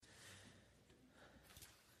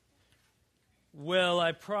Well,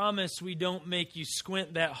 I promise we don't make you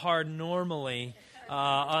squint that hard normally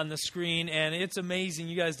on the screen, and it's amazing.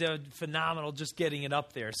 You guys did phenomenal just getting it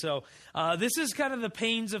up there. So this is kind of the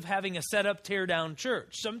pains of having a set-up, tear-down church.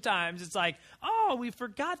 Sometimes it's like, oh, we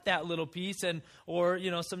forgot that little piece, or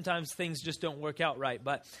sometimes things just don't work out right.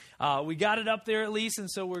 But we got it up there at least, and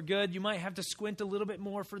so we're good. You might have to squint a little bit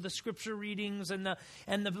more for the scripture readings and the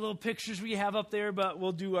little pictures we have up there, but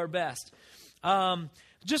we'll do our best.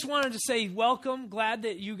 Just wanted to say welcome. Glad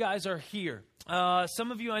that you guys are here.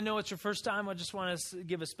 Some of you, I know it's your first time. I just want to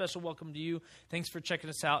give a special welcome to you. Thanks for checking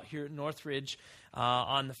us out here at Northridge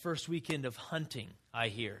on the first weekend of hunting, I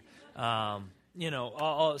hear.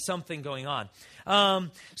 Something going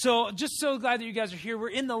on. So just so glad that you guys are here. We're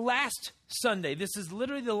in the last Sunday. This is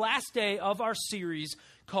literally the last day of our series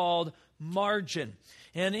called Margin.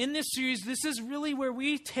 And in this series, this is really where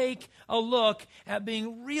we take a look at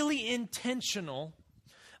being really intentional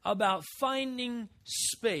about finding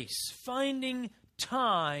space, finding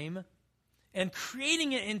time, and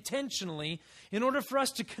creating it intentionally in order for us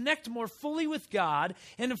to connect more fully with God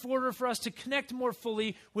and in order for us to connect more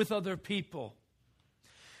fully with other people.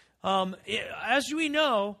 As we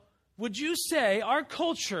know, would you say our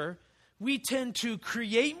culture, we tend to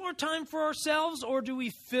create more time for ourselves, or do we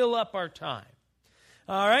fill up our time?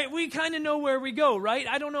 All right, we kind of know where we go, right?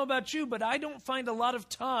 I don't know about you, but I don't find a lot of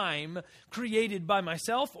time created by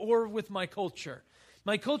myself or with my culture.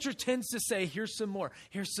 My culture tends to say, here's some more,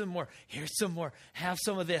 here's some more, here's some more, have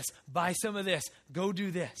some of this, buy some of this, go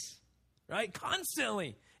do this, right?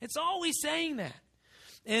 Constantly. It's always saying that.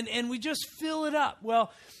 And we just fill it up.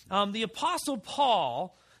 Well, the Apostle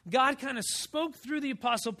Paul, God kind of spoke through the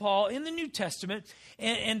Apostle Paul in the New Testament,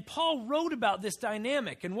 and Paul wrote about this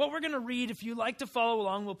dynamic. And what we're going to read, if you like to follow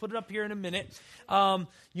along, we'll put it up here in a minute.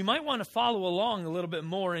 You might want to follow along a little bit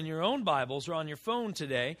more in your own Bibles or on your phone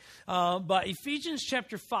today. But Ephesians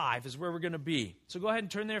chapter 5 is where we're going to be. So go ahead and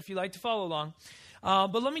turn there if you like to follow along.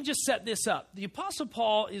 But let me just set this up. The Apostle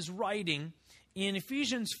Paul is writing in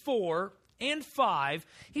Ephesians 4 and 5.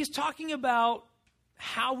 He's talking about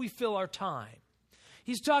how we fill our time.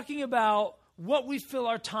 He's talking about what we fill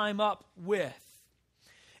our time up with.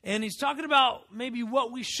 And he's talking about maybe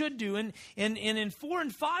what we should do. And in 4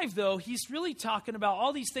 and 5, though, he's really talking about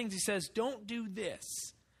all these things. He says, don't do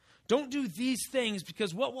this. Don't do these things,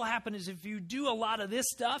 because what will happen is if you do a lot of this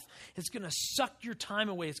stuff, it's going to suck your time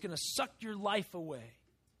away. It's going to suck your life away.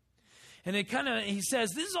 And he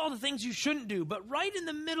says, this is all the things you shouldn't do. But right in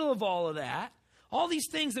the middle of all of that, all these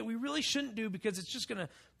things that we really shouldn't do because it's just going to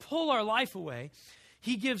pull our life away,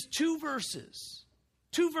 he gives two verses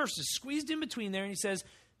squeezed in between there, and he says,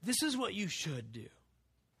 this is what you should do.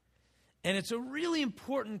 And it's a really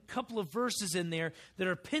important couple of verses in there that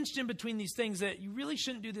are pinched in between these things that you really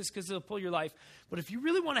shouldn't do this because it'll pull your life. But if you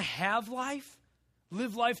really want to have life,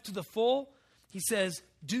 live life to the full, he says,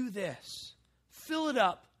 do this. Fill it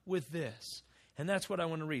up with this. And that's what I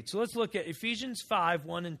want to read. So let's look at Ephesians 5,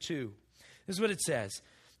 1 and 2. This is what it says.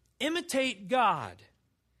 Imitate God,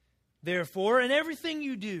 therefore, in everything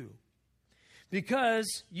you do,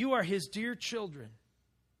 because you are his dear children.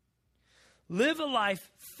 Live a life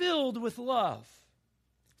filled with love,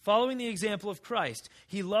 following the example of Christ.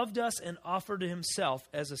 He loved us and offered himself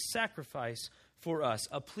as a sacrifice for us,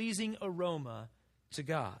 a pleasing aroma to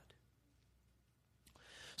God.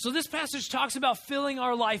 So this passage talks about filling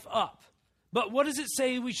our life up. But what does it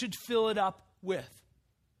say we should fill it up with?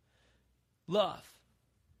 Love.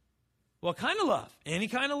 What kind of love? Any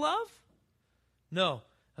kind of love? No,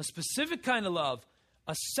 a specific kind of love,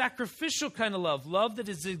 a sacrificial kind of love, love that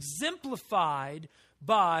is exemplified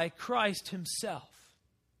by Christ himself.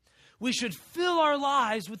 We should fill our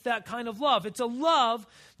lives with that kind of love. It's a love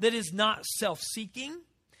that is not self-seeking.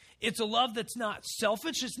 It's a love that's not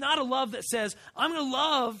selfish. It's not a love that says, I'm going to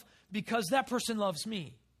love because that person loves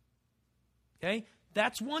me. Okay?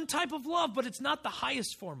 That's one type of love, but it's not the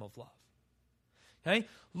highest form of love. Okay?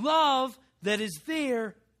 Love that is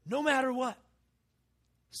there no matter what.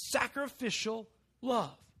 Sacrificial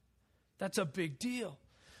love. That's a big deal.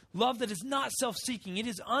 Love that is not self-seeking. It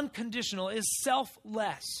is unconditional. It is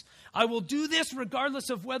selfless. I will do this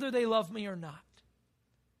regardless of whether they love me or not.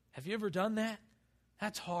 Have you ever done that?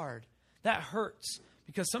 That's hard. That hurts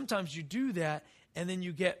because sometimes you do that and then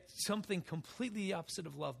you get something completely the opposite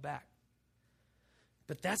of love back.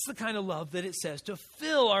 But that's the kind of love that it says to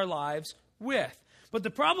fill our lives with. But the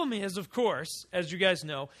problem is, of course, as you guys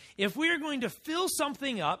know, if we are going to fill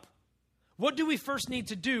something up, what do we first need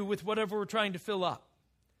to do with whatever we're trying to fill up?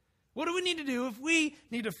 What do we need to do if we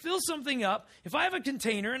need to fill something up? If I have a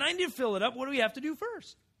container and I need to fill it up, what do we have to do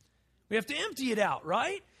first? We have to empty it out,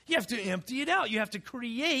 right? You have to empty it out. You have to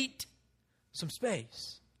create some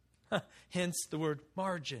space. Hence the word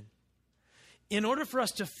margin. In order for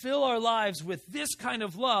us to fill our lives with this kind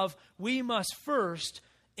of love, we must first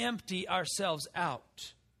empty ourselves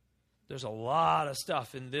out. There's a lot of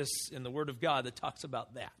stuff in the Word of God that talks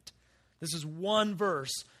about that. This is one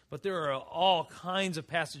verse, but there are all kinds of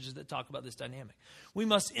passages that talk about this dynamic. We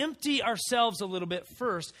must empty ourselves a little bit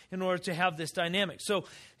first in order to have this dynamic. So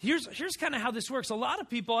here's kind of how this works. A lot of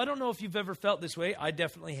people, I don't know if you've ever felt this way. I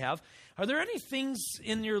definitely have. Are there any things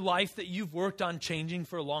in your life that you've worked on changing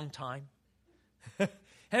for a long time?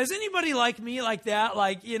 Has anybody like me like that?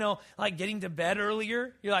 Like getting to bed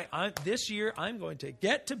earlier? You're like, this year I'm going to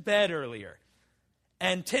get to bed earlier.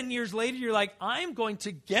 And 10 years later, you're like, I'm going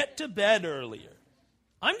to get to bed earlier.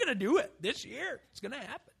 I'm going to do it this year. It's going to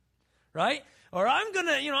happen, right? Or I'm going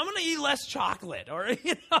to eat less chocolate. Or,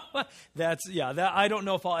 I don't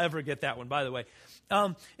know if I'll ever get that one, by the way.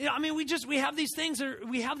 We have these things, or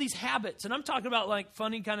we have these habits. And I'm talking about like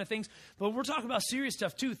funny kind of things, but we're talking about serious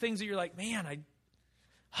stuff too. Things that you're like, man,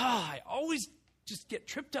 I always just get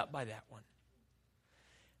tripped up by that one.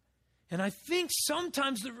 And I think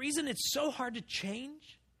sometimes the reason it's so hard to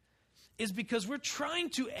change is because we're trying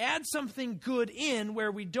to add something good in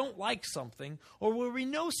where we don't like something, or where we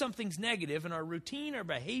know something's negative in our routine, our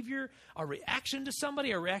behavior, our reaction to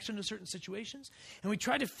somebody, our reaction to certain situations. And we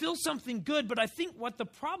try to fill something good, but I think what the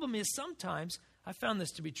problem is sometimes, I found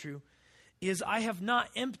this to be true, is I have not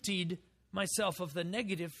emptied myself of the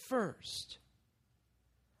negative first.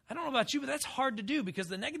 I don't know about you, but that's hard to do because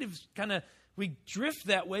the negative we drift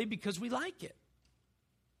that way because we like it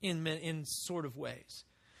in sort of ways.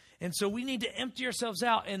 And so we need to empty ourselves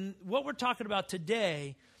out. And what we're talking about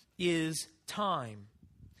today is time.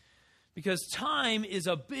 Because time is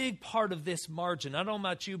a big part of this margin. I don't know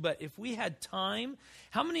about you, but if we had time,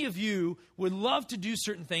 how many of you would love to do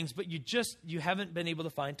certain things, but you haven't been able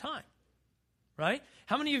to find time? Right?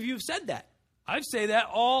 How many of you have said that? I say that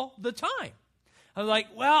all the time. I'm like,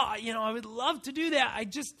 well, I would love to do that.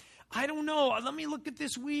 I don't know. Let me look at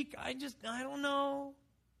this week. I don't know.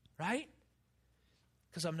 Right?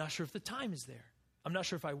 Because I'm not sure if the time is there. I'm not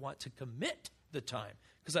sure if I want to commit the time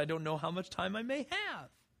because I don't know how much time I may have.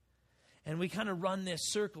 And we kind of run this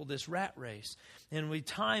circle, this rat race. And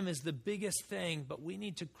time is the biggest thing, but we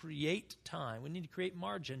need to create time. We need to create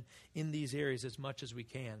margin in these areas as much as we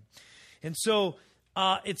can. And so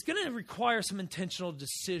it's going to require some intentional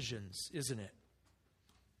decisions, isn't it?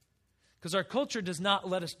 Because our culture does not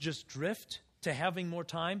let us just drift to having more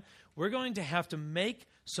time. We're going to have to make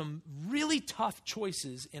some really tough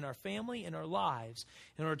choices in our family, in our lives,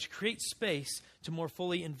 in order to create space to more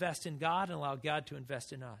fully invest in God and allow God to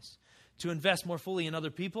invest in us. To invest more fully in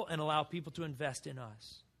other people and allow people to invest in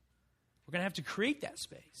us. We're going to have to create that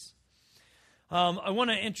space. I want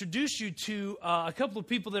to introduce you to a couple of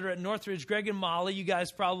people that are at Northridge, Greg and Molly. You guys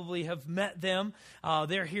probably have met them.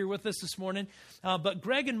 They're here with us this morning. But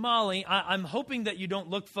Greg and Molly, I'm hoping that you don't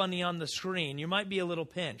look funny on the screen. You might be a little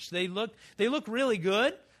pinched. They look really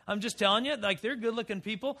good. I'm just telling you, like they're good-looking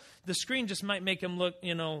people. The screen just might make them look,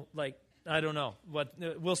 like, I don't know.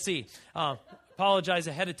 We'll see. Apologize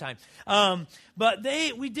ahead of time. But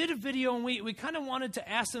we did a video, and we kind of wanted to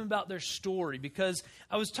ask them about their story, because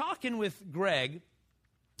I was talking with Greg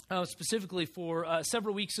specifically for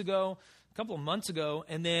several weeks ago, a couple of months ago,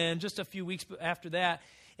 and then just a few weeks after that.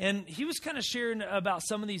 And he was kind of sharing about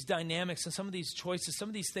some of these dynamics and some of these choices, some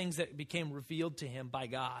of these things that became revealed to him by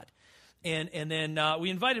God. And then we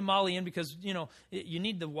invited Molly in because, you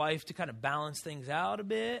need the wife to kind of balance things out a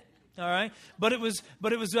bit. All right, this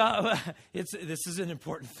is an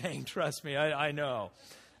important thing. Trust me, I know.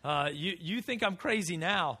 You think I'm crazy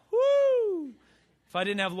now? Woo! If I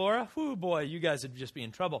didn't have Laura, whoo boy, you guys would just be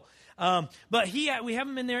in trouble. But we have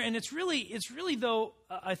him in there, and it's really though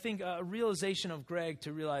I think a realization of Greg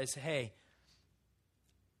to realize, hey,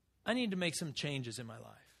 I need to make some changes in my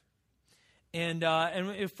life,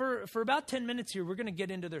 and for about 10 minutes here, we're going to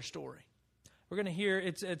get into their story. We're going to hear,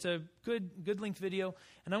 it's a good length video,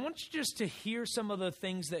 and I want you just to hear some of the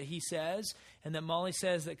things that he says and that Molly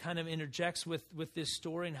says that kind of interjects with this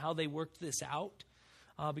story and how they worked this out.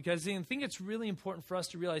 Because I think it's really important for us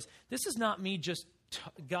to realize this is not me just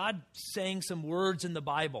God saying some words in the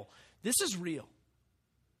Bible. This is real,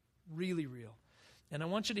 really real. And I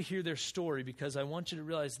want you to hear their story because I want you to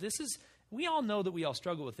realize we all know that we all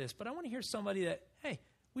struggle with this, but I want to hear somebody that, hey,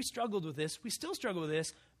 we struggled with this. We still struggle with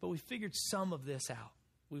this, but we figured some of this out.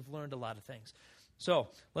 We've learned a lot of things. So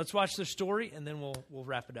let's watch their story, and then we'll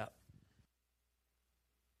wrap it up.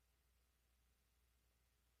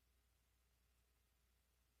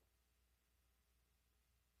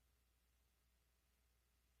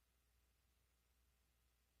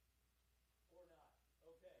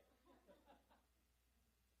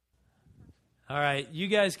 All right, you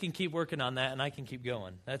guys can keep working on that, and I can keep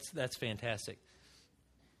going. That's fantastic.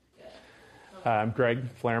 I'm Greg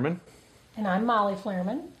Flairman. And I'm Molly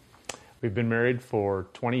Flairman. We've been married for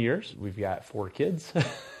 20 years. We've got 4 kids,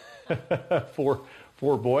 four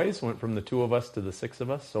boys. Went from the 2 of us to the 6 of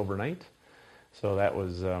us overnight. So that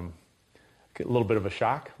was a little bit of a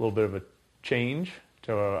shock, a little bit of a change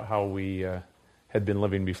to how we had been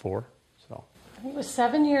living before. So I think it was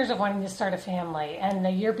 7 years of wanting to start a family. And the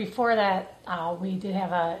year before that,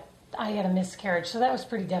 I had a miscarriage. So that was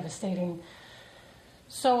pretty devastating.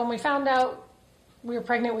 So when we found out we were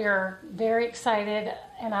pregnant, we were very excited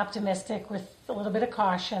and optimistic with a little bit of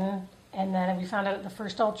caution. And then we found out at the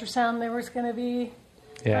first ultrasound there was going to be,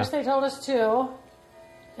 first they told us 2,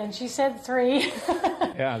 then she said 3.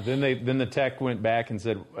 Yeah, then the tech went back and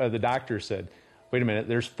said, the doctor said, wait a minute,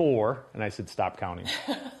 there's 4. And I said, stop counting.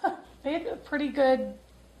 They had a pretty good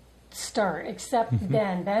start, except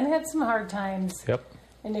Ben. Ben had some hard times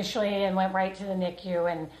initially and went right to the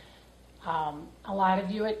NICU. And a lot of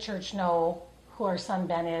you at church know who our son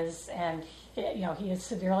Ben is, and he is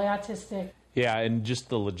severely autistic. Yeah, and just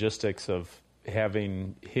the logistics of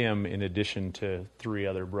having him in addition to 3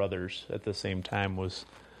 other brothers at the same time was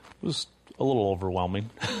a little overwhelming.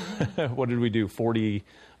 What did we do? 40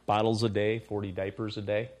 bottles a day, 40 diapers a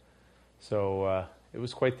day. So it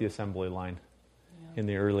was quite the assembly line in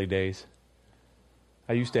the early days.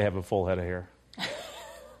 I used to have a full head of hair.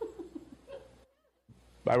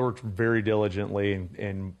 I worked very diligently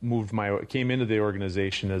and came into the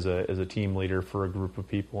organization as a team leader for a group of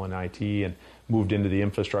people in IT and moved into the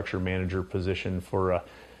infrastructure manager position for a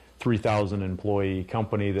 3,000 employee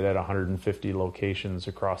company that had 150 locations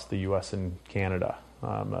across the U.S. and Canada,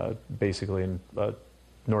 basically a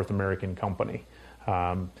North American company.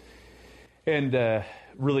 And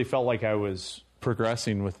really felt like I was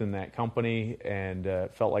progressing within that company and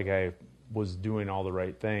felt like I was doing all the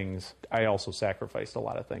right things. I also sacrificed a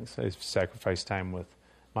lot of things. I sacrificed time with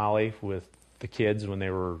Molly, with the kids when they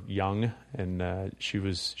were young, and she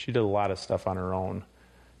did a lot of stuff on her own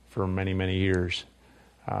for many, many years.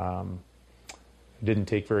 Didn't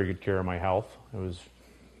take very good care of my health. I was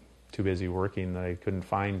too busy working that I couldn't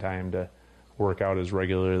find time to work out as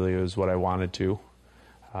regularly as what I wanted to.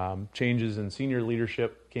 Changes in senior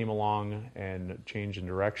leadership came along and change in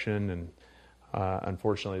direction, and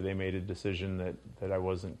unfortunately, they made a decision that I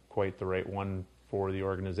wasn't quite the right one for the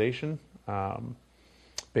organization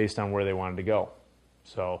based on where they wanted to go.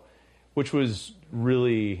 So, which was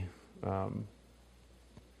really,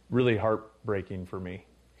 really heartbreaking for me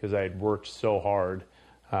because I had worked so hard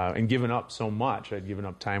and given up so much. I'd given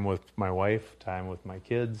up time with my wife, time with my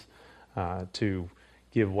kids to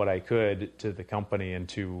give what I could to the company and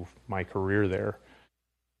to my career there.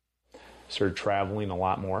 Started traveling a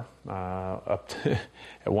lot more.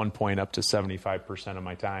 At one point, up to 75% of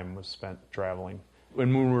my time was spent traveling.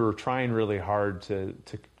 When we were trying really hard to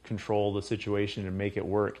control the situation and make it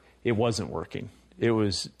work, it wasn't working. It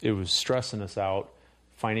was stressing us out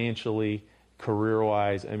financially,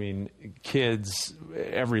 career-wise. I mean, kids,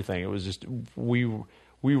 everything. It was just we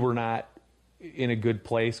were not in a good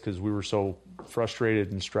place because we were so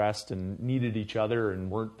frustrated and stressed and needed each other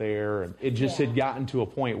and weren't there. And it just had gotten to a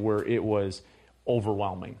point where it was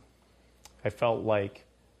overwhelming. I felt like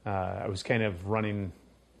I was kind of running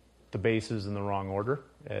the bases in the wrong order,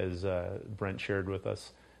 as Brent shared with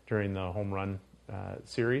us during the home run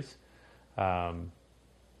series. I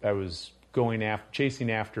was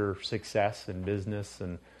chasing after success and business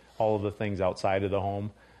and all of the things outside of the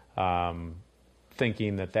home,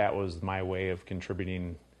 thinking that was my way of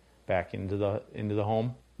contributing back into the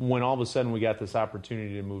home. When all of a sudden we got this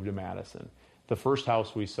opportunity to move to Madison, the first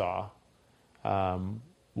house we saw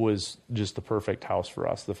was just the perfect house for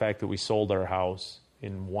us. The fact that we sold our house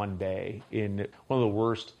in one day in one of the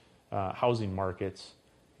worst housing markets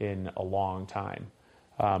in a long time.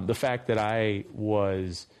 The fact that I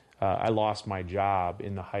lost my job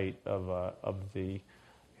in the height of the,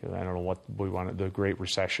 I don't know what we wanted, the Great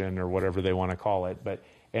Recession or whatever they want to call it, but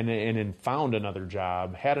and then found another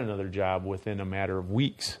job, had another job within a matter of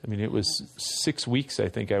weeks. I mean, it was 6 weeks, I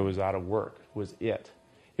think I was out of work, was it.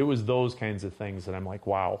 It was those kinds of things that I'm like,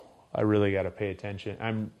 wow, I really got to pay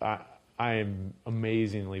attention. I am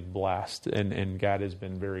amazingly blessed, and God has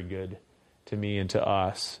been very good to me and to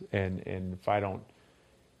us. And if I don't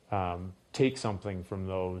take something from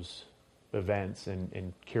those events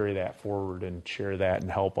and carry that forward and share that and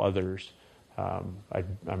help others,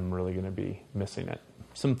 I'm really going to be missing it.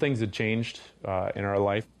 Some things have changed in our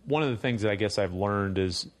life. One of the things that I guess I've learned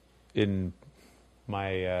is in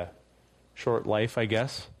my short life, I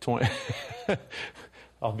guess,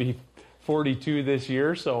 I'll be 42 this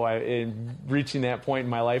year, so in reaching that point in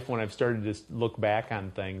my life when I've started to look back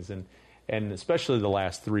on things, and especially the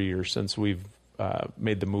last 3 years since we've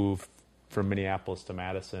made the move from Minneapolis to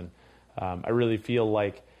Madison, I really feel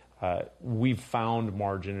like we've found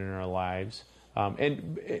margin in our lives,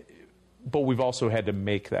 but we've also had to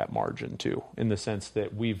make that margin too, in the sense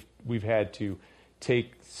that we've had to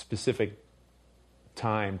take specific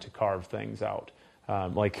time to carve things out,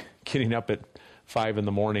 like getting up at 5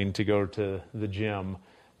 a.m. to go to the gym.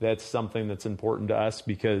 That's something that's important to us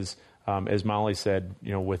because, as Molly said,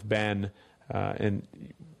 with Ben and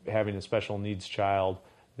having a special needs child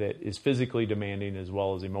that is physically demanding as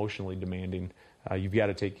well as emotionally demanding, you've got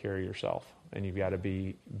to take care of yourself, and you've got to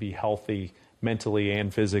be healthy mentally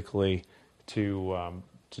and physically to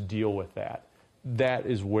deal with that. That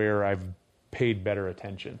is where I've paid better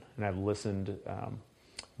attention, and I've listened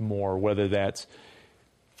more, whether that's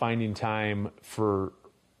finding time for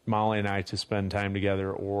Molly and I to spend time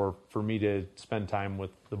together, or for me to spend time with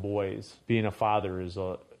the boys. Being a father is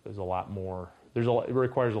a lot more. It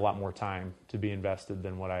requires a lot more time to be invested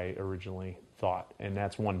than what I originally thought, and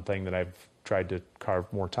that's one thing that I've tried to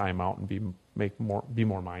carve more time out and be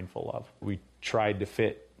more mindful of. We tried to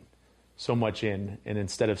fit so much in, and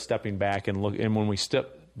instead of stepping back and when we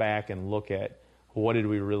step back and look at what did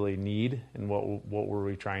we really need and what were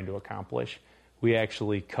we trying to accomplish, we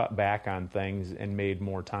actually cut back on things and made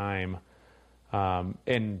more time,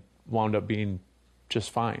 and wound up being just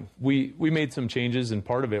fine. We made some changes, and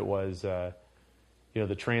part of it was,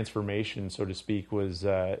 the transformation, so to speak, was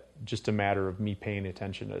just a matter of me paying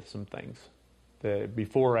attention to some things.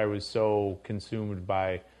 Before I was so consumed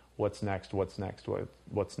by what's next,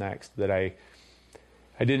 that I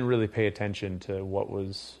didn't really pay attention to what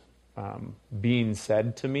was being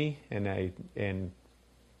said to me, and I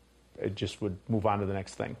just would move on to the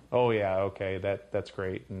next thing. Oh yeah, okay, that's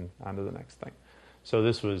great, and on to the next thing. So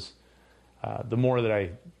this was the more that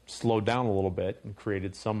I slowed down a little bit and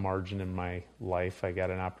created some margin in my life, I got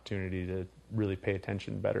an opportunity to really pay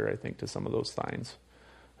attention better, I think, to some of those signs,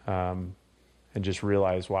 and just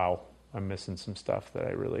realize, wow, I'm missing some stuff that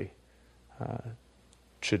I really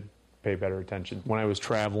should pay better attention. When I was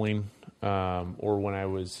traveling, or when I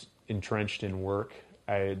was entrenched in work,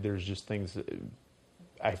 there's just things that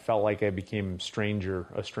I felt like I became a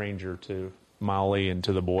stranger to Molly and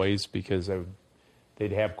to the boys, because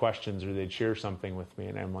they'd have questions or they'd share something with me,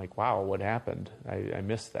 and I'm like, wow, what happened? I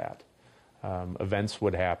missed that. Events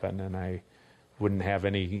would happen, and I wouldn't have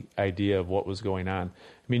any idea of what was going on.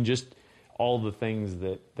 I mean, just all the things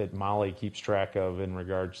that Molly keeps track of in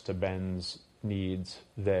regards to Ben's needs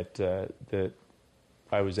that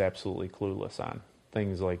I was absolutely clueless on.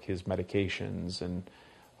 Things like his medications and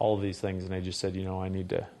all of these things, and I just said, I need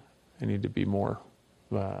to be more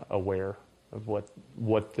aware of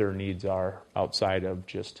what their needs are outside of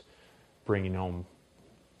just bringing home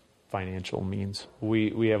financial means.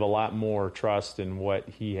 We have a lot more trust in what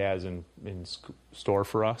he has in store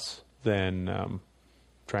for us than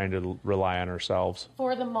trying to rely on ourselves.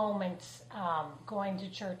 For the moment, going to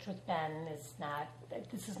church with Ben this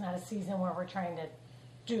is not a season where we're trying to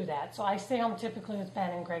do that. So I stay home typically with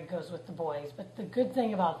Ben, and Greg goes with the boys. But the good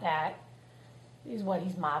thing about that is what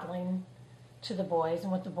he's modeling to the boys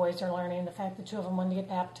and what the boys are learning. The fact that 2 of them wanted to get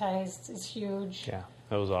baptized is huge. Yeah,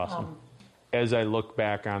 that was awesome. As I look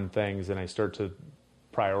back on things and I start to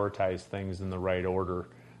prioritize things in the right order,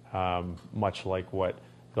 much like what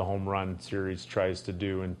the Home Run series tries to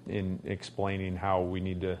do in explaining how we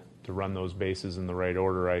need to run those bases in the right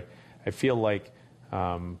order, I feel like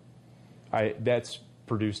that's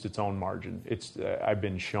produced its own margin. I've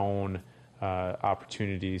been shown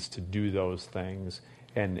opportunities to do those things,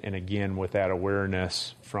 and again, with that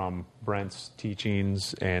awareness from Brent's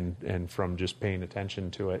teachings and from just paying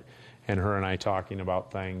attention to it, and her and I talking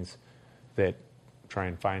about things, that try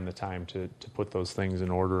and find the time to put those things in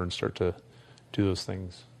order and start to do those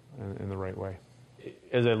things in the right way.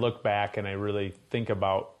 As I look back and I really think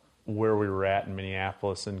about where we were at in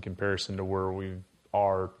Minneapolis in comparison to where we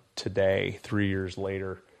are today, 3 years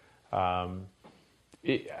later, I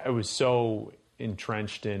was so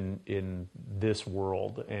entrenched in this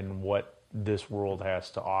world and what this world has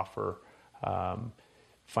to offer,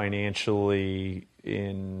 financially,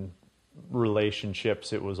 in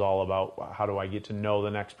relationships. It was all about, how do I get to know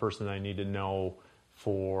the next person I need to know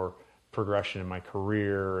for progression in my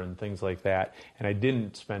career and things like that. And I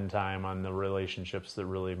didn't spend time on the relationships that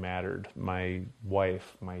really mattered: my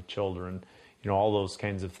wife, my children, all those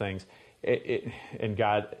kinds of things. And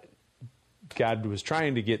God was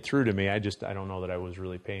trying to get through to me. I don't know that I was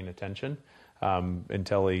really paying attention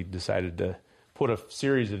until he decided to put a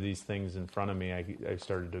series of these things in front of me. I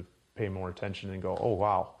started to pay more attention and go, oh,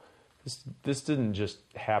 wow, this didn't just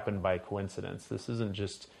happen by coincidence. This isn't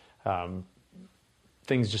just,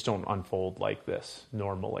 things just don't unfold like this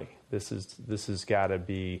normally. This has got to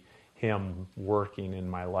be him working in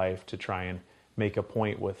my life to try and make a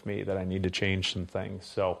point with me that I need to change some things.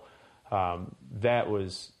 So that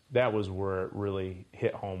was where it really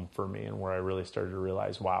hit home for me, and where I really started to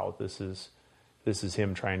realize, wow, this is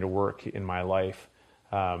him trying to work in my life.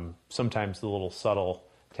 Sometimes the little subtle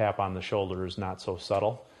tap on the shoulder is not so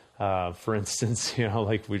subtle. For instance,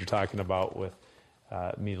 like we were talking about with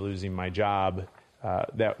me losing my job,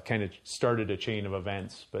 that kind of started a chain of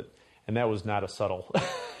events, and that was not a subtle,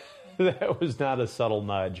 that was not a subtle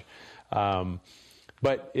nudge.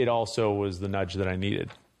 But it also was the nudge that I needed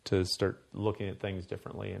to start looking at things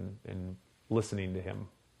differently and listening to him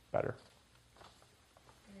better.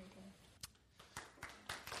 Very good.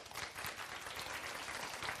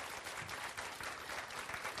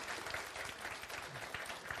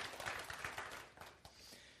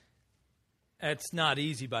 It's not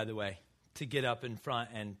easy, by the way, to get up in front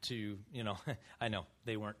and to, I know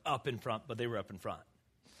they weren't up in front, but they were up in front.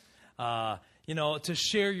 To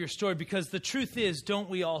share your story, because the truth is, don't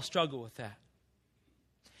we all struggle with that?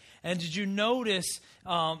 And did you notice,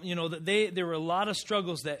 that there were a lot of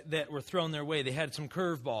struggles that were thrown their way? They had some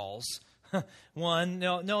curveballs.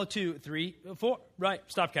 1, 2, 3, 4. Right,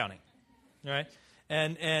 stop counting. All right.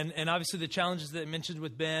 And obviously the challenges that I mentioned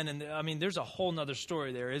with Ben, and there's a whole nother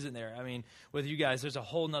story there, isn't there? With you guys, there's a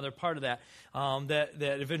whole nother part of that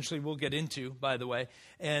that eventually we'll get into, by the way.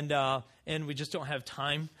 And we just don't have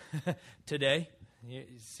time today. You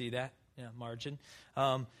see that? Yeah, margin.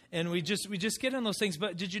 And we just get on those things.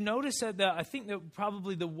 But did you notice that I think that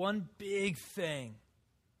probably the one big thing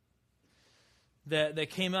that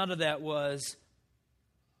came out of that was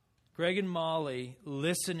Greg and Molly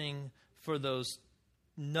listening for those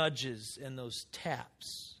nudges and those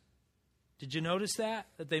taps. Did you notice that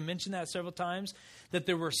they mentioned that several times? That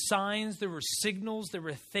there were signs, there were signals, there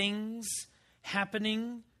were things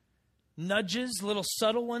happening, nudges, little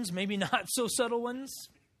subtle ones, maybe not so subtle ones,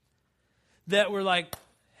 that were like,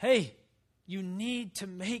 hey, you need to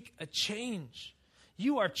make a change.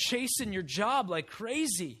 You are chasing your job like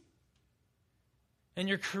crazy. And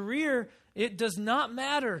your career, it does not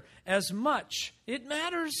matter as much. It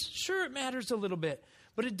matters, sure, it matters a little bit,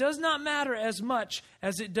 but it does not matter as much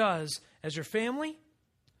as it does as your family,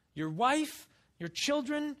 your wife, your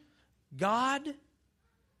children, God,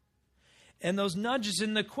 and those nudges.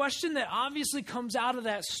 And the question that obviously comes out of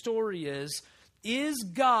that story is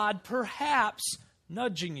God perhaps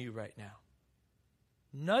nudging you right now?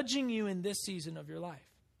 Nudging you in this season of your life?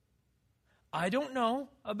 I don't know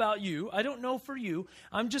about you. I don't know for you.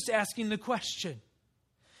 I'm just asking the question.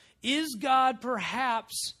 Is God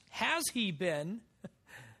perhaps, has he been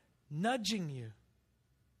nudging you?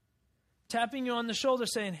 Tapping you on the shoulder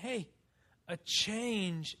saying, hey, a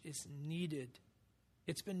change is needed.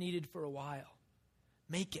 It's been needed for a while.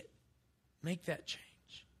 Make it. Make that change.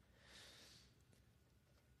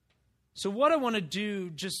 So what I want to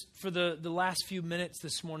do just for the last few minutes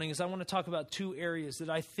this morning is I want to talk about two areas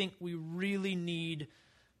that I think we really need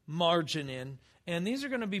margin in. And these are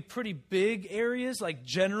going to be pretty big areas, like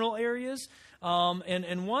general areas.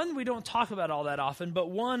 And one we don't talk about all that often,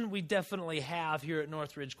 but one we definitely have here at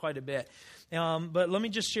Northridge quite a bit. But let me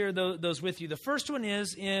just share those with you. The first one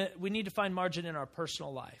is we need to find margin in our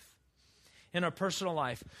personal life. In our personal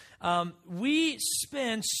life. We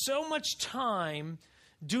spend so much time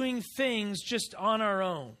doing things just on our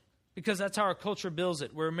own, because that's how our culture builds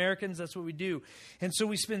it. We're Americans, that's what we do. And so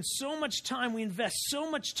we spend so much time, we invest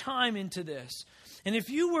so much time into this. And if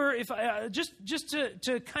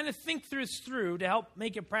to kind of think through to help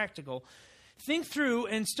make it practical, think through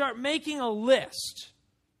and start making a list.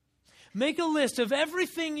 Make a list of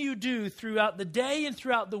everything you do throughout the day and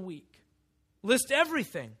throughout the week. List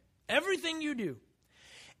everything you do.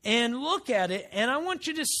 And look at it, and I want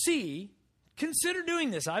you to see. Consider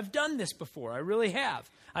doing this. I've done this before. I really have.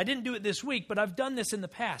 I didn't do it this week, but I've done this in the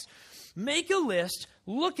past. Make a list,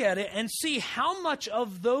 look at it, and see how much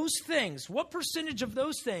of those things, what percentage of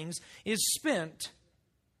those things is spent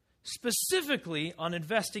specifically on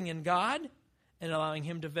investing in God and allowing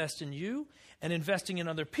him to invest in you, and investing in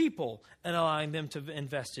other people and allowing them to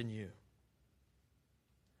invest in you.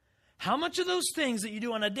 How much of those things that you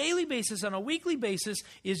do on a daily basis, on a weekly basis,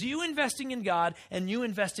 is you investing in God and you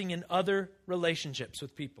investing in other relationships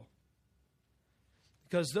with people?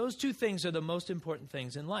 Because those two things are the most important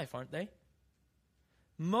things in life, aren't they?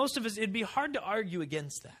 Most of us, it'd be hard to argue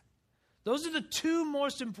against that. Those are the two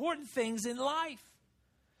most important things in life.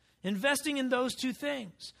 Investing in those two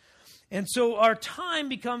things. And so our time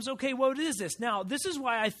becomes, okay, what is this? Now, this is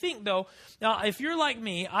why I think, though, now, if you're like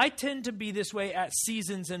me, I tend to be this way at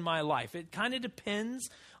seasons in my life. It kind of depends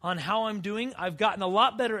on how I'm doing. I've gotten a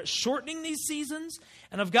lot better at shortening these seasons,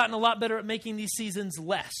 and I've gotten a lot better at making these seasons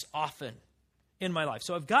less often in my life.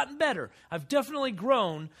 So I've gotten better. I've definitely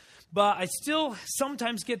grown, but I still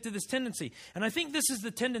sometimes get to this tendency. And I think this is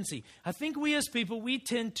the tendency. I think we as people, we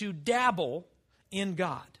tend to dabble in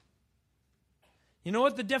God. You know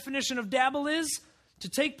what the definition of dabble is? To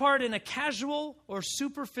take part in a casual or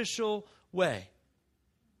superficial way.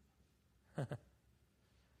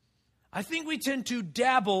 I think we tend to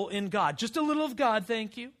dabble in God. Just a little of God,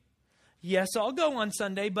 thank you. Yes, I'll go on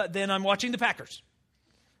Sunday, but then I'm watching the Packers.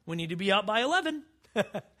 We need to be out by 11,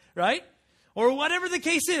 right? Or whatever the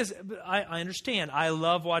case is. I understand. I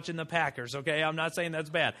love watching the Packers, okay? I'm not saying that's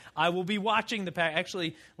bad. I will be watching the Packers.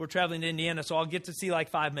 Actually, we're traveling to Indiana, so I'll get to see like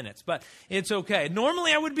 5 minutes. But it's okay.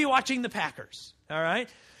 Normally, I would be watching the Packers, all right?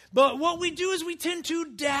 But what we do is we tend to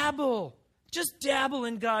dabble. Just dabble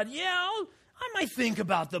in God. Yeah, I might think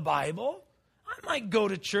about the Bible. I might go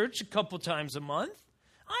to church a couple times a month.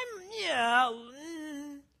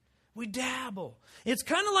 We dabble. It's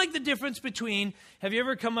kind of like the difference between, have you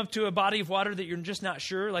ever come up to a body of water that you're just not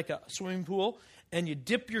sure, like a swimming pool, and you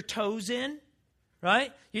dip your toes in,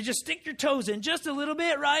 right? You just stick your toes in just a little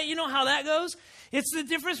bit, right? You know how that goes? It's the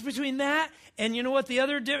difference between that and you know what the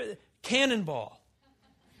other cannonball,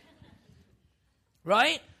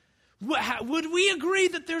 right? Would we agree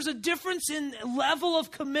that there's a difference in level of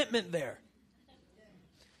commitment there?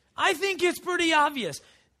 I think it's pretty obvious.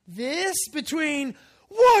 This between,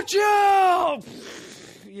 watch out,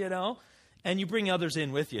 you know, and you bring others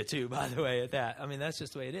in with you too, by the way, at that. I mean, that's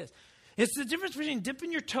just the way it is. It's the difference between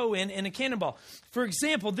dipping your toe in and a cannonball. For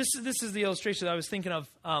example, this is the illustration that I was thinking of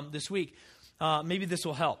this week. Maybe this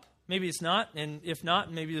will help. Maybe it's not, and if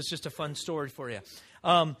not, maybe it's just a fun story for you.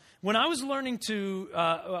 When I was learning to,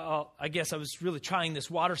 I guess I was really trying this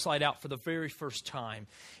water slide out for the very first time.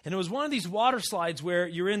 And it was one of these water slides where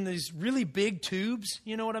you're in these really big tubes,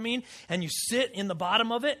 you know what I mean? And you sit in the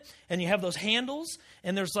bottom of it, and you have those handles,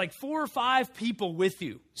 and there's like 4 or 5 people with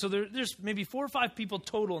you. So there's maybe 4 or 5 people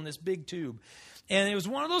total in this big tube. And it was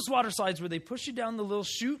one of those water slides where they push you down the little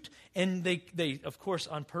chute, and they of course,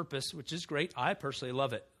 on purpose, which is great. I personally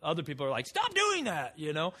love it. Other people are like, stop doing that,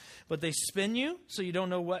 you know. But they spin you so you don't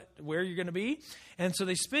know where you're going to be. And so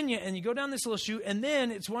they spin you, and you go down this little chute, and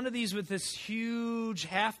then it's one of these with this huge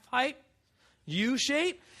half pipe, U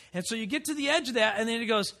shape. And so you get to the edge of that, and then it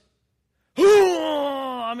goes,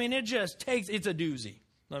 I mean, it just takes, it's a doozy.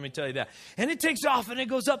 Let me tell you that. And it takes off, and it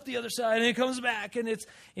goes up the other side, and it comes back, and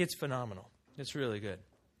it's phenomenal. It's really good.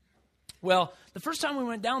 Well, the first time we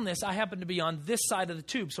went down this, I happened to be on this side of the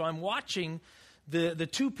tube. So I'm watching the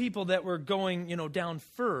 2 people that were going, down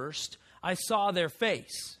first. I saw their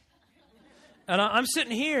face. And I'm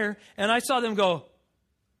sitting here, and I saw them go,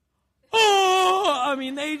 oh! I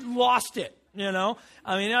mean, they lost it,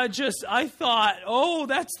 I mean, I thought, oh,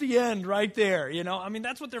 that's the end right there, I mean,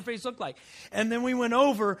 that's what their face looked like. And then we went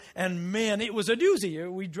over, and man, it was a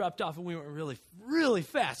doozy. We dropped off, and we went really, really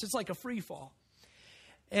fast. It's like a free fall.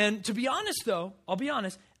 And to be honest, though, I'll be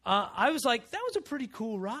honest, I was like, that was a pretty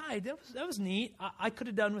cool ride. That was neat. I could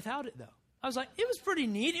have done without it, though. I was like, it was pretty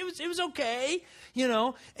neat. It was okay,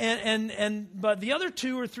 but the other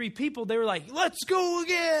 2 or 3 people, they were like, let's go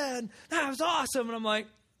again. That was awesome. And I'm like,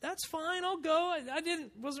 that's fine, I'll go. I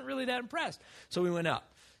wasn't really that impressed. So we went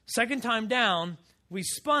up. Second time down, we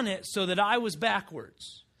spun it so that I was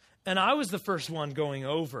backwards. And I was the first one going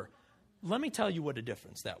over. Let me tell you what a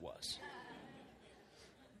difference that was.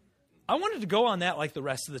 I wanted to go on that like the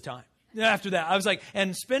rest of the time. After that, I was like,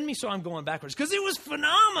 and spin me so I'm going backwards. Because it was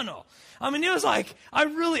phenomenal. I mean, it was like,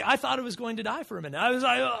 I thought it was going to die for a minute. I was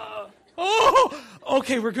like,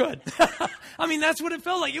 okay, we're good. I mean, that's what it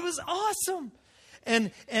felt like. It was awesome.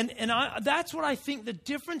 And that's what I think the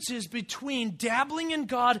difference is between dabbling in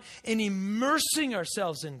God and immersing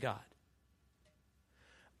ourselves in God.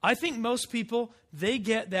 I think most people, they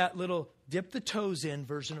get that little dip the toes in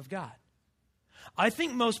version of God. I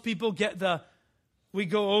think most people get we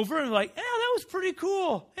go over and like, yeah, that was pretty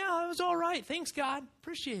cool. Yeah, that was all right. Thanks, God.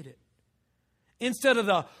 Appreciate it. Instead of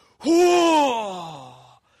the, whoa,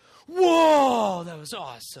 that was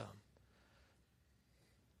awesome.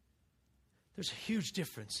 There's a huge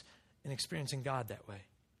difference in experiencing God that way.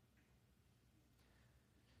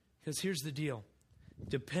 Because here's the deal.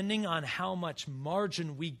 Depending on how much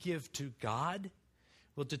margin we give to God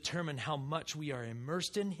will determine how much we are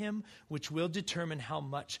immersed in Him, which will determine how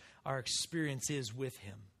much our experience is with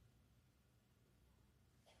Him.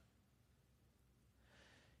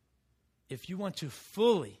 If you want to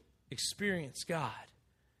fully experience God,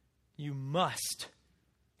 you must,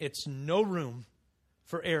 it's no room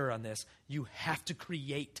for error on this, you have to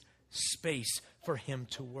create space for him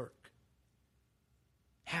to work.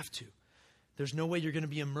 Have to. There's no way you're going to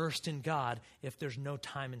be immersed in God if there's no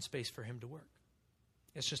time and space for him to work.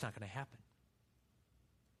 It's just not going to happen.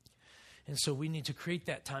 And so we need to create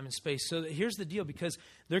that time and space. So here's the deal, because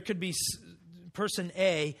there could be person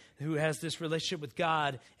A who has this relationship with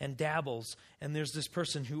God and dabbles, and there's this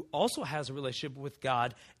person who also has a relationship with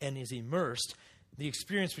God and is immersed. The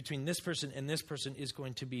experience between this person and this person is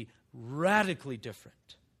going to be radically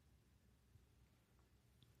different.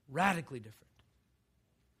 Radically different.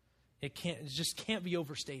 It just can't be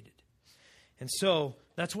overstated. And so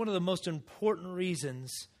that's one of the most important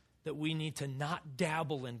reasons that we need to not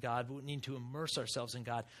dabble in God, but we need to immerse ourselves in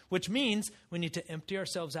God, which means we need to empty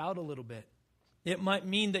ourselves out a little bit. It might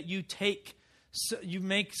mean that you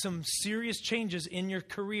make some serious changes in your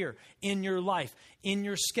career, in your life, in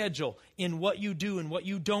your schedule, in what you do and what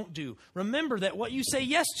you don't do. Remember that what you say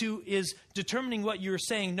yes to is determining what you're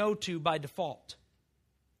saying no to by default.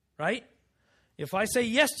 Right? If I say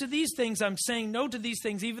yes to these things, I'm saying no to these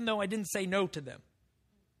things, even though I didn't say no to them,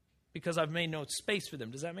 because I've made no space for them.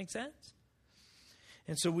 Does that make sense?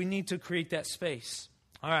 And so we need to create that space.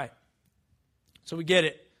 All right. So we get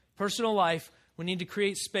it. Personal life, we need to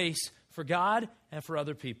create space for God and for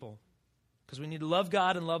other people, because we need to love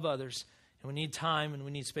God and love others, and we need time and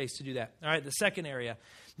we need space to do that. All right, the second area.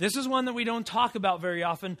 This is one that we don't talk about very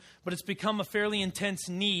often, but it's become a fairly intense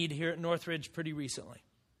need here at Northridge pretty recently.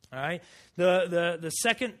 All right, the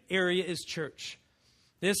second area is church.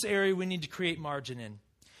 This area we need to create margin in.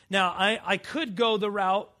 Now, I could go the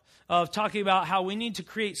route of talking about how we need to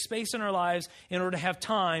create space in our lives in order to have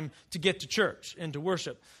time to get to church and to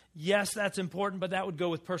worship. Yes, that's important, but that would go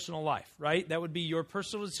with personal life, right? That would be your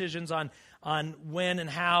personal decisions on when and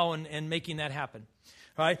how and making that happen.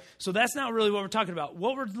 All right? So that's not really what we're talking about.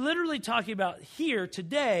 What we're literally talking about here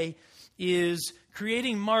today is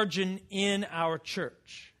creating margin in our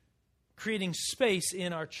church. Creating space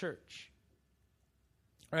in our church.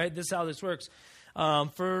 All right, this is how this works.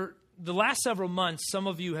 For the last several months, some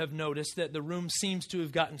of you have noticed that the room seems to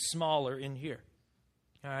have gotten smaller in here.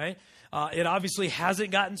 All right, it obviously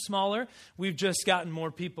hasn't gotten smaller. We've just gotten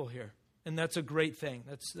more people here, and that's a great thing.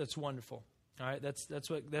 That's wonderful. All right,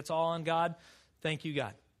 that's all on God. Thank you,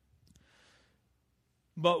 God.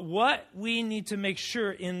 But what we need to make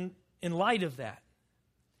sure in light of that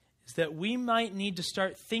is that we might need to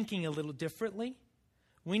start thinking a little differently.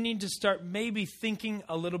 We need to start maybe thinking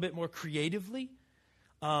a little bit more creatively.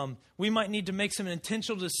 We might need to make some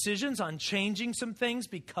intentional decisions on changing some things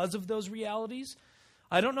because of those realities.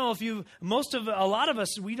 I don't know if a lot of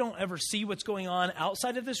us, we don't ever see what's going on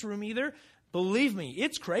outside of this room either. Believe me,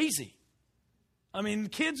 it's crazy. I mean, the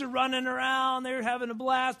kids are running around. They're having a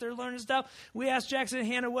blast. They're learning stuff. We asked Jackson and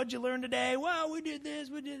Hannah, what'd you learn today? Well, we did this,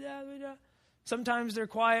 we did that, we did that. Sometimes they're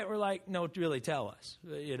quiet. We're like, no, really tell us,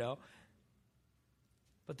 you know.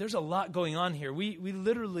 But there's a lot going on here. We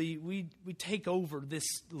literally take over this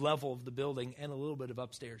level of the building and a little bit of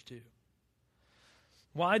upstairs too.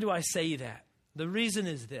 Why do I say that? The reason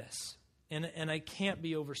is this, and I can't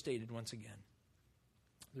be overstated once again.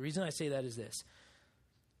 The reason I say that is this.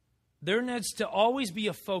 There needs to always be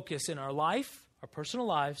a focus in our life, our personal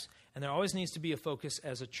lives, and there always needs to be a focus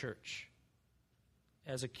as a church,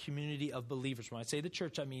 as a community of believers. When I say the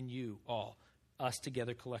church, I mean you all, us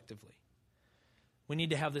together collectively. We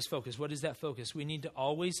need to have this focus. What is that focus? We need to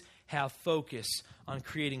always have focus on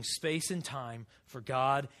creating space and time for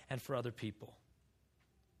God and for other people.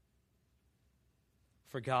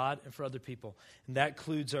 For God and for other people. And that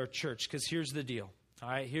includes our church, because here's the deal. All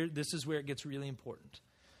right, this is where it gets really important.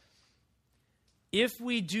 If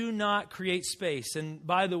we do not create space, and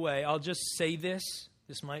by the way, I'll just say this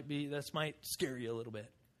might scare you a little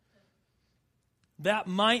bit. That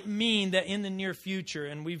might mean that in the near future,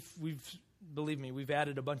 and we've believe me, we've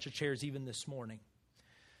added a bunch of chairs even this morning.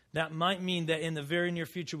 That might mean that in the very near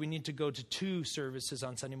future, we need to go to 2 services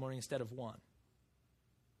on Sunday morning instead of 1.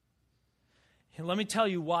 And let me tell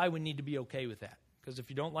you why we need to be okay with that. Because if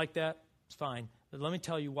you don't like that, it's fine. But let me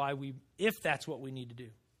tell you why if that's what we need to do.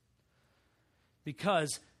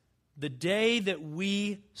 Because the day that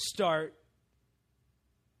we start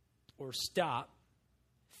or stop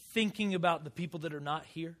thinking about the people that are not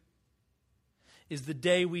here is the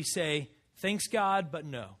day we say, thanks God, but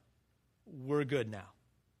no, we're good now.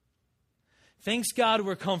 Thanks God,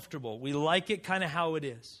 we're comfortable. We like it kind of how it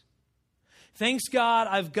is. Thanks God,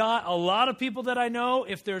 I've got a lot of people that I know.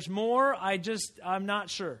 If there's more, I'm not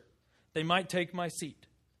sure. They might take my seat.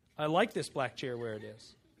 I like this black chair where it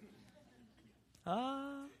is.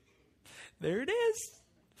 There it is.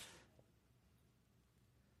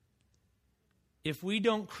 If we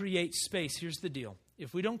don't create space, here's the deal.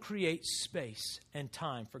 If we don't create space and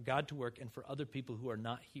time for God to work and for other people who are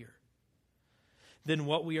not here, then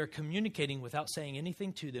what we are communicating without saying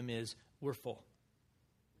anything to them is, we're full.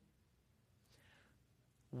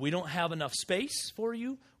 We don't have enough space for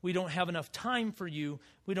you. We don't have enough time for you.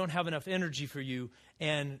 We don't have enough energy for you.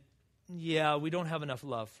 And yeah, we don't have enough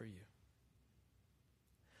love for you.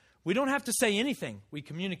 We don't have to say anything. We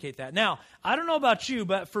communicate that. Now, I don't know about you,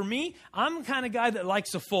 but for me, I'm the kind of guy that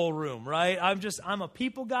likes a full room, right? I'm a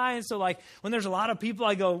people guy. And so like when there's a lot of people,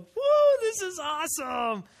 I go, whoa, this is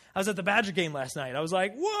awesome. I was at the Badger game last night. I was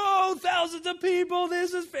like, whoa, thousands of people.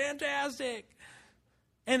 This is fantastic.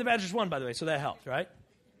 And the Badgers won, by the way, so that helped, right?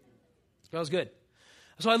 That was good.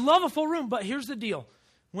 So I love a full room, but here's the deal.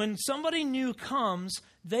 When somebody new comes,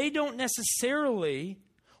 they don't necessarily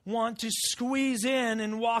want to squeeze in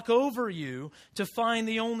and walk over you to find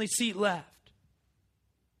the only seat left.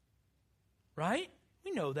 Right?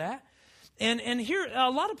 We know that. And here, a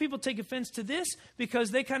lot of people take offense to this because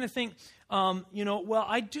they kind of think, well,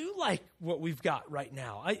 I do like what we've got right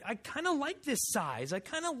now. I kind of like this size. I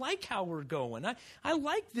kind of like how we're going. I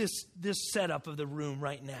like this setup of the room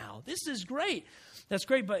right now. This is great. That's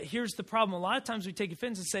great, but here's the problem. A lot of times we take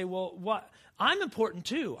offense and say, well, what? I'm important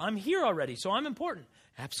too. I'm here already, so I'm important.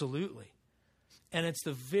 Absolutely. And it's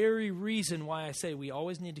the very reason why I say we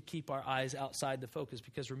always need to keep our eyes outside the focus,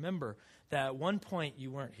 because remember that at one point you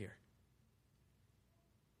weren't here.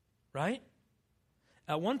 Right?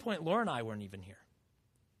 At one point, Laura and I weren't even here.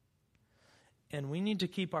 And we need to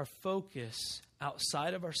keep our focus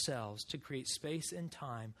outside of ourselves to create space and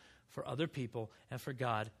time for other people and for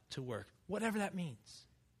God to work, whatever that means.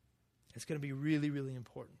 It's going to be really, really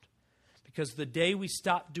important. Because the day we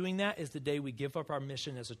stop doing that is the day we give up our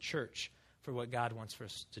mission as a church for what God wants for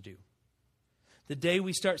us to do. The day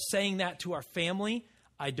we start saying that to our family,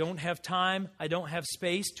 I don't have time, I don't have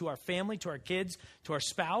space, to our family, to our kids, to our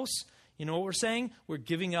spouse, you know what we're saying? We're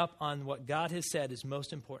giving up on what God has said is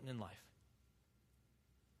most important in life.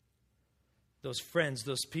 Those friends,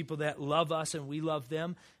 those people that love us and we love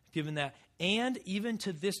them, given that. And even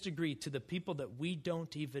to this degree, to the people that we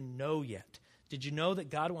don't even know yet. Did you know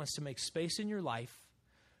that God wants to make space in your life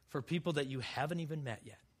for people that you haven't even met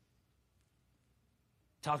yet?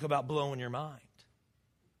 Talk about blowing your mind.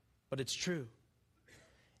 But it's true.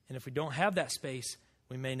 And if we don't have that space,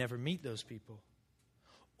 we may never meet those people.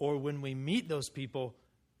 Or when we meet those people,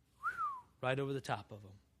 right over the top of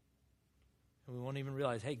them. And we won't even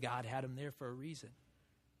realize, hey, God had them there for a reason.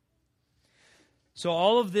 So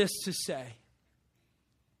all of this to say,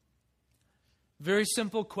 very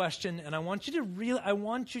simple question, and I want you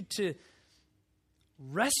to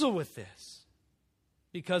wrestle with this,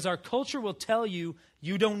 because our culture will tell you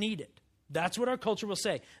you don't need it. That's what our culture will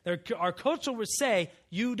say. Our culture will say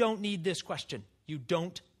you don't need this question. You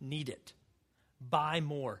don't need it. Buy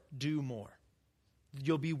more, do more.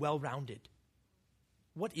 You'll be well-rounded.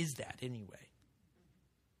 What is that anyway?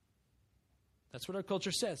 That's what our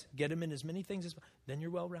culture says. Get them in as many things as possible. Then you're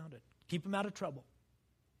well-rounded. Keep them out of trouble.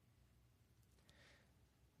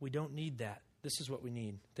 We don't need that. This is what we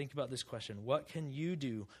need. Think about this question. What can you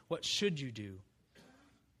do? What should you do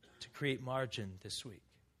to create margin this week?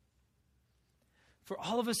 For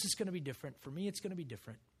all of us, it's going to be different. For me, it's going to be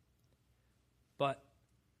different. But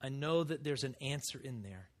I know that there's an answer in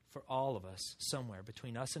there for all of us somewhere,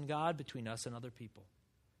 between us and God, between us and other people.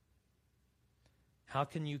 How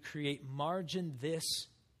can you create margin this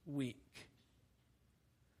week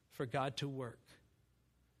for God to work?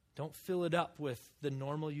 Don't fill it up with the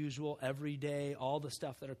normal, usual, everyday, all the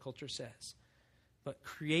stuff that our culture says. But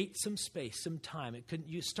create some space, some time.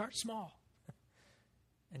 You start small.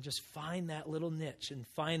 And just find that little niche and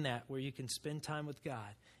find that where you can spend time with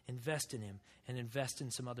God, invest in Him, and invest in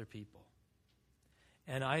some other people.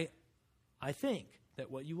 And I think that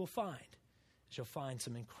what you will find is you'll find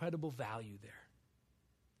some incredible value there.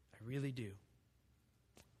 I really do.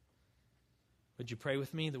 Would you pray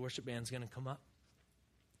with me? The worship band's going to come up.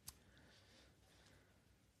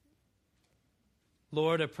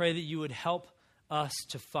 Lord, I pray that you would help us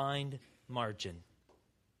to find margin.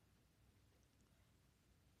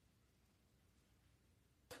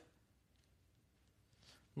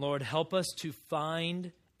 Lord, help us to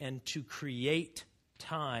find and to create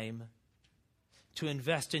time to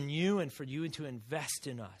invest in you and for you to invest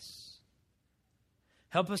in us.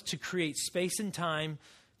 Help us to create space and time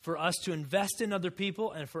for us to invest in other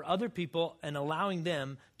people and for other people and allowing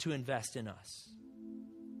them to invest in us.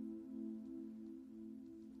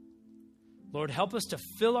 Lord, help us to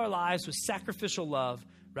fill our lives with sacrificial love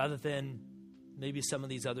rather than maybe some of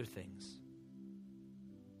these other things.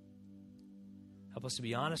 Help us to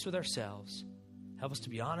be honest with ourselves. Help us to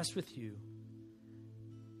be honest with you.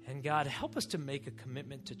 And God, help us to make a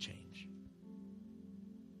commitment to change.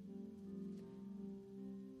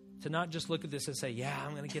 To not just look at this and say, yeah,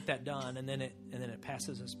 I'm going to get that done, and then it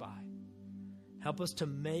passes us by. Help us to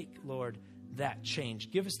make, Lord, that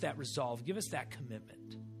change. Give us that resolve. Give us that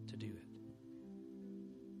commitment to do it.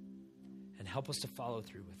 And help us to follow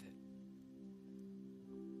through with it.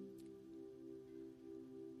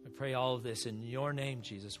 I pray all of this in your name,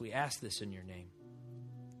 Jesus. We ask this in your name.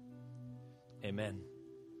 Amen.